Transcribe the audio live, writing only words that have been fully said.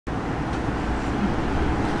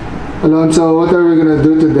Alonzo, what are we gonna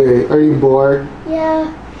do today? Are you bored? Yeah.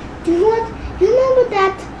 Do you remember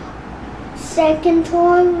that second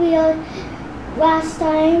toy we had last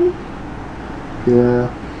time? Yeah.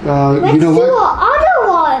 Let's you know do what? another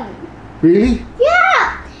one. Really?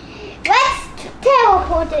 Yeah. Let's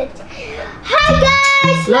teleport it. Hi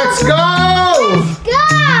guys. Let's go! Let's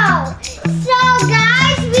go. So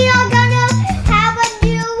guys, we are gonna have a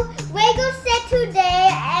new Lego set today,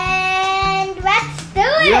 and let's do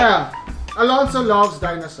it. Yeah. Alonzo loves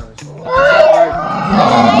dinosaurs. A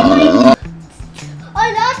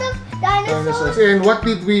lot of dinosaurs. And what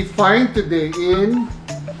did we find today in?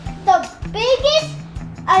 The biggest,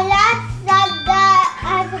 I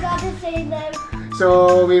forgot to say them.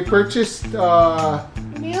 So we purchased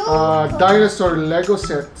New dinosaur Lego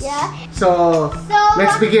sets. Yeah. So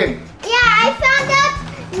let's begin. Yeah, I found that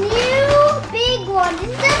new big one.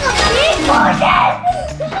 This is a big one.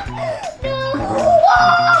 No.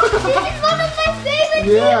 Whoa! This is one of my favorite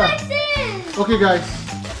T-Rexes. Okay guys,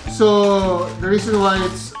 so the reason why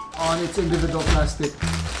it's on its individual plastic,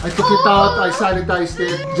 I took it out, I sanitized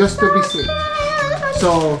it just to be safe.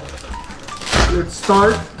 So let's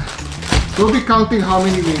start. We'll be counting how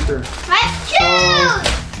many later. Let's choose.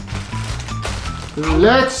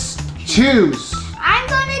 Let's choose. I'm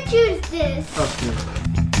gonna choose this. Okay.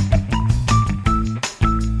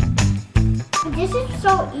 This is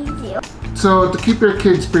so easy. So to keep your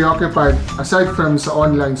kids preoccupied, aside from sa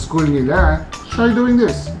online school nila, try doing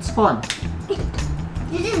this. It's fun.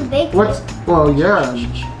 This is big. What? Well, yeah.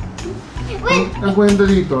 Wait. Ang kwento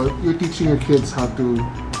dito, you're teaching your kids how to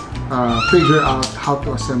figure out how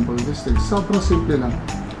to assemble this thing. Sobrang simple lang.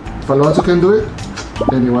 If Alonzo can do it,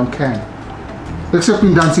 anyone can. Except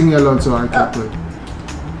in dancing ni Alonzo, I can't do it.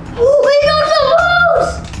 We got the moves!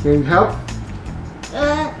 Can you help?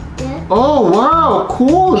 Yeah. Oh, wow!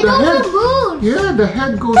 Cool! It The also head! moves! Yeah, the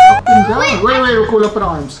head goes up and down. Wait, kulang pa ng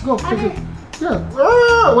arms. Go, take it. Yeah.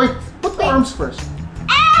 Wait, put the arms first.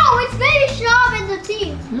 Ow! It's very sharp in the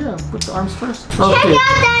teeth. Yeah, put the arms first. Check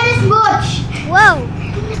out Dennis Butch. Whoa.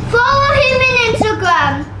 Follow him in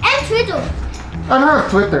Instagram and Twitter. I don't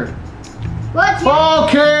have Twitter. What?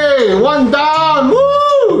 Okay, one down.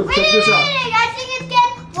 Woo! Wait, Check this out. I think it's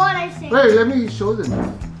get what I say. Wait, let me show them.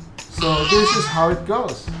 So this is how it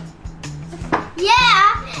goes.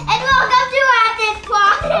 Yeah, and welcome to Ate's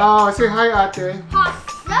Pocket. Oh, say hi, Ate. What's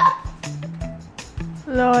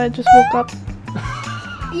No, I just woke up.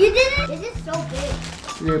 You didn't. This is so big.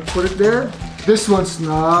 Yeah, put it there. This one's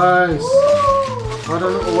nice. Ooh. I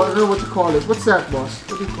don't know what you call it. What's that, boss?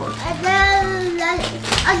 What do you call it? A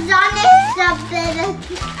Sonic something.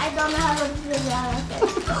 I don't know how to say that.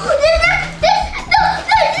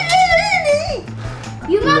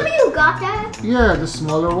 You remember you got that? Yeah, the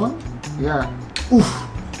smaller one. Yeah. Oof.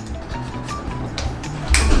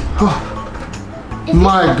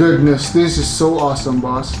 My goodness, this is so awesome,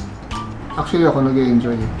 boss. Actually, ako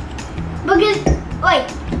nag-enjoy it. Because, wait,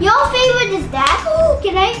 your favorite is that?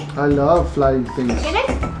 Can I? I love flying things. Can I?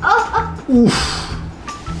 Oh. Oof.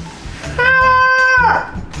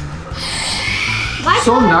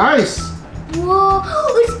 So nice. Whoa,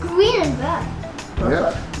 it's green and black.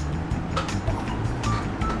 Yeah.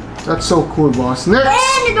 That's so cool, boss. Next.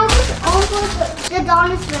 And it opens the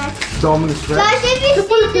Dominus Rex. Dominus Rex. Guys, if you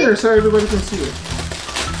Put it see here so everybody can see it.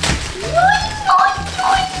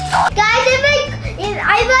 Guys,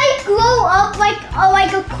 if I grow up like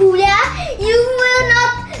a Kuya, you will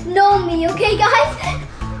not know me, okay, guys?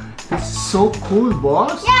 This is so cool,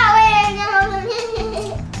 boss. Yeah, wait.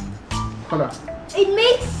 Hold on. It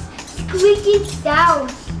makes squeaky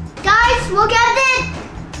sounds. Guys, look at it.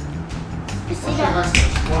 See that?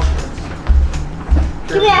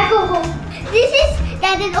 Give me a go. This is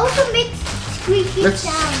that. It also makes squeaky Let's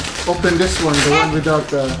sounds. open this one, the one without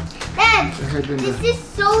the Dad, head in this there. is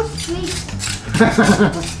so squeaky.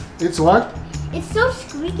 It's what? It's so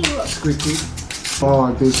squeaky. Look. Squeaky.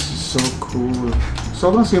 Oh, this is so cool.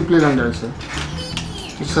 Sobrang simple lang, guys.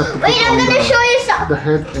 Just have to put Wait, I'm on gonna show you something. the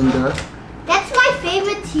head and the... That's my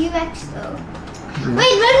favorite T-Rex though. Yeah.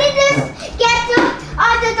 Wait, let me just get the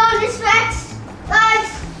Dominus Rex, guys.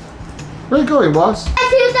 Where are you going, boss?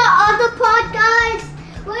 Guys, here's the other part, guys.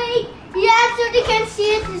 Wait, yeah, so you can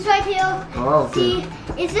see it. It's right here. Oh, okay. See,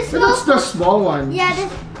 is this But that's the small one. Yeah,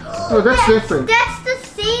 this. Oh, that's different. That's the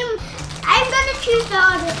same. I'm gonna choose the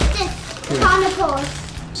other. This carnivores.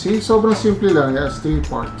 See, sobrang simple lang. It has 3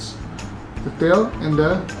 parts. The tail and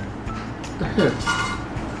the head.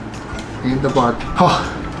 And the body. Oh,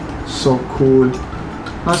 so cool.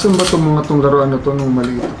 Nasaan ba itong mga laruan na ito nung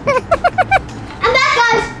maliit ako? I'm back,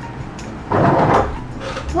 guys.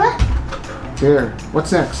 What? There.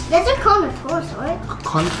 What's next? There's a Carnotaurus, right?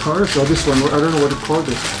 Contours. Oh, this one. I don't know what to call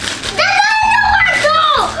this.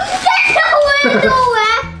 That's an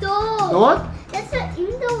Indoraptor! The what? That's an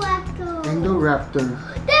Indoraptor. Indoraptor.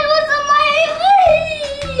 That was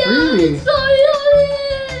amazing! Really?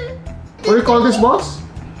 What do you call this, boss?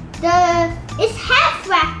 It's half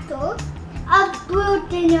raptor, a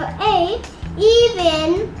Brutinor A,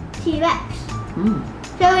 even T-Rex.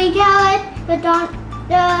 So we call it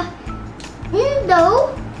the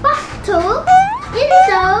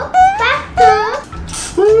Indoraptor.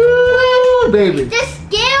 Ooh, baby. The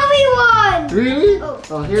scary one. Really?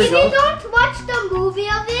 Oh, here if you you go. don't watch the movie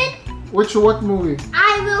of it, What movie?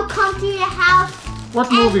 I will come to your house. What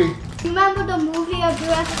and movie? Remember the movie of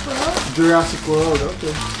Jurassic World? Jurassic World.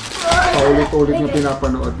 Okay. Paulit-ulit yung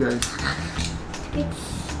pinapanood, guys. It's...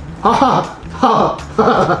 Ha ha ha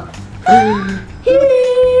ha.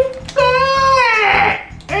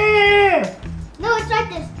 No, it's like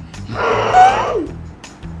this.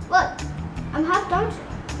 What? I'm half dinosaur.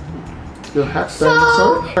 You're half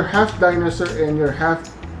dinosaur? You're half dinosaur and you're half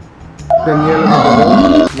then yellow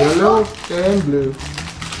and blue. Yellow and blue.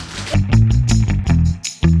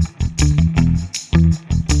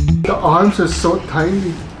 The arms are so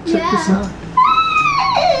tiny. Check this out.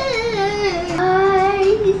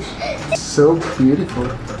 So beautiful.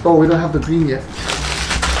 Oh, we don't have the green yet.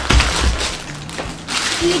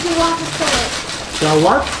 You need to walk the sword. Now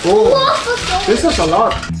what? Oh, Walk the sword. this is a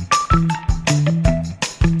lot.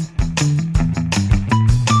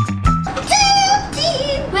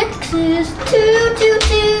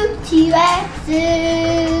 Two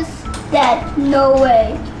T-Rexes. Dad, no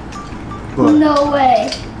way. What? No way.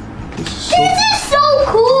 This is This is so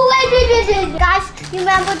cool. Wait. Guys,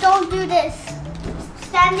 remember, don't do this.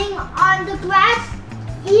 Standing on the grass,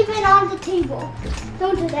 even on the table.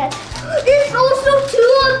 Don't do that. There's also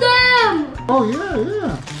two of them. Oh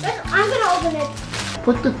yeah. I'm gonna open it.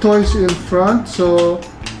 Put the toys in front so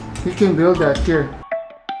you can build that here.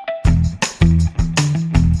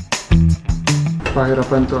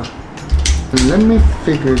 Pahirapan to. Let me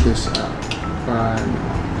figure this out.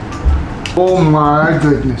 Oh my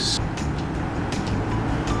goodness.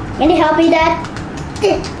 Can you help me, Dad?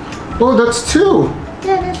 Oh, that's two.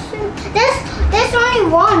 Yeah, that's two. There's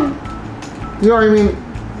only one. Yeah, I mean,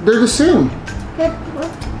 they're the same.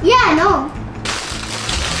 Yeah, I know.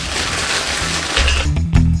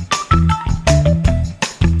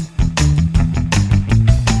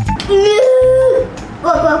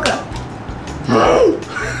 Look.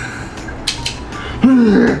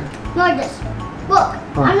 Like this. Look,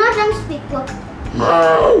 I'm not gonna speak. Look.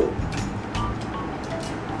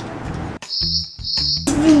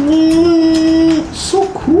 So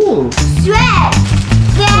cool. Swag!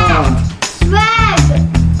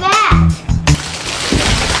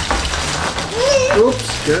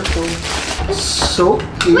 Oops, careful. So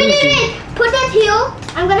easy. Wait. Put that heel.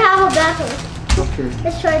 I'm gonna have a battle. Okay,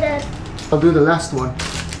 Let's try that. I'll do the last one.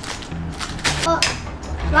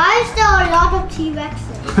 Why is there a lot of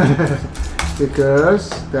T-Rexes? Because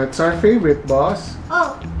that's our favorite, boss.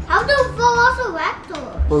 Oh, how do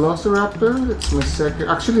Velociraptors? Velociraptor, that's my second.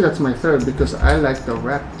 Actually, that's my third because I like the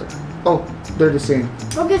raptor. Oh, they're the same.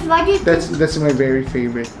 Because why do you That's my very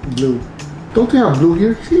favorite. Blue. Don't we have blue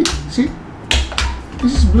here? See?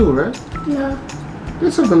 This is blue, right? No.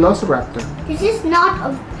 It's a Velociraptor. This is not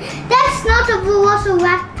a... That's not a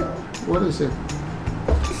Velociraptor. What is it?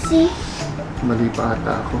 See? Mali pa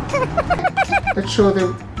ata ako. Let's show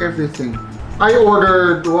them everything. I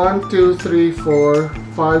ordered 1, 2, 3, 4,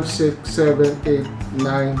 5, 6, 7, 8,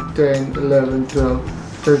 9, 10, 11, 12,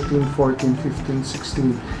 13, 14, 15,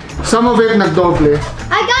 16. Some of it nagdoble.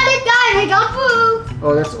 I got it, guys. I got blue.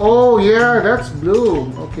 Oh, that's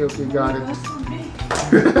blue. Okay, got it.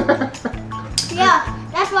 Yeah,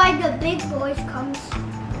 that's why the big boys comes.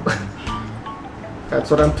 That's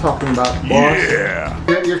what I'm talking about, boss.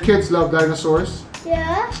 Yeah. Your kids love dinosaurs.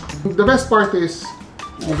 Yeah. The best part is,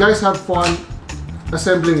 you guys have fun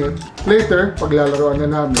assembling it. Later, paglalaroan na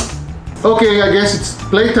namin. Okay, I guess it's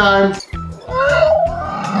playtime.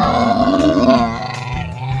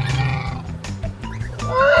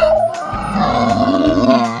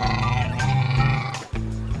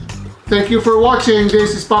 Thank you for watching.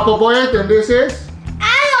 This is Papa Boyet and this is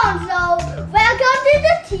Alonzo. Welcome to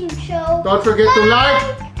the team show. Don't forget to like,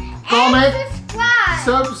 comment, and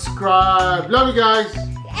subscribe. subscribe. Love you guys.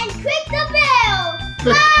 And click the bell.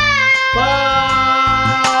 Bye. Bye.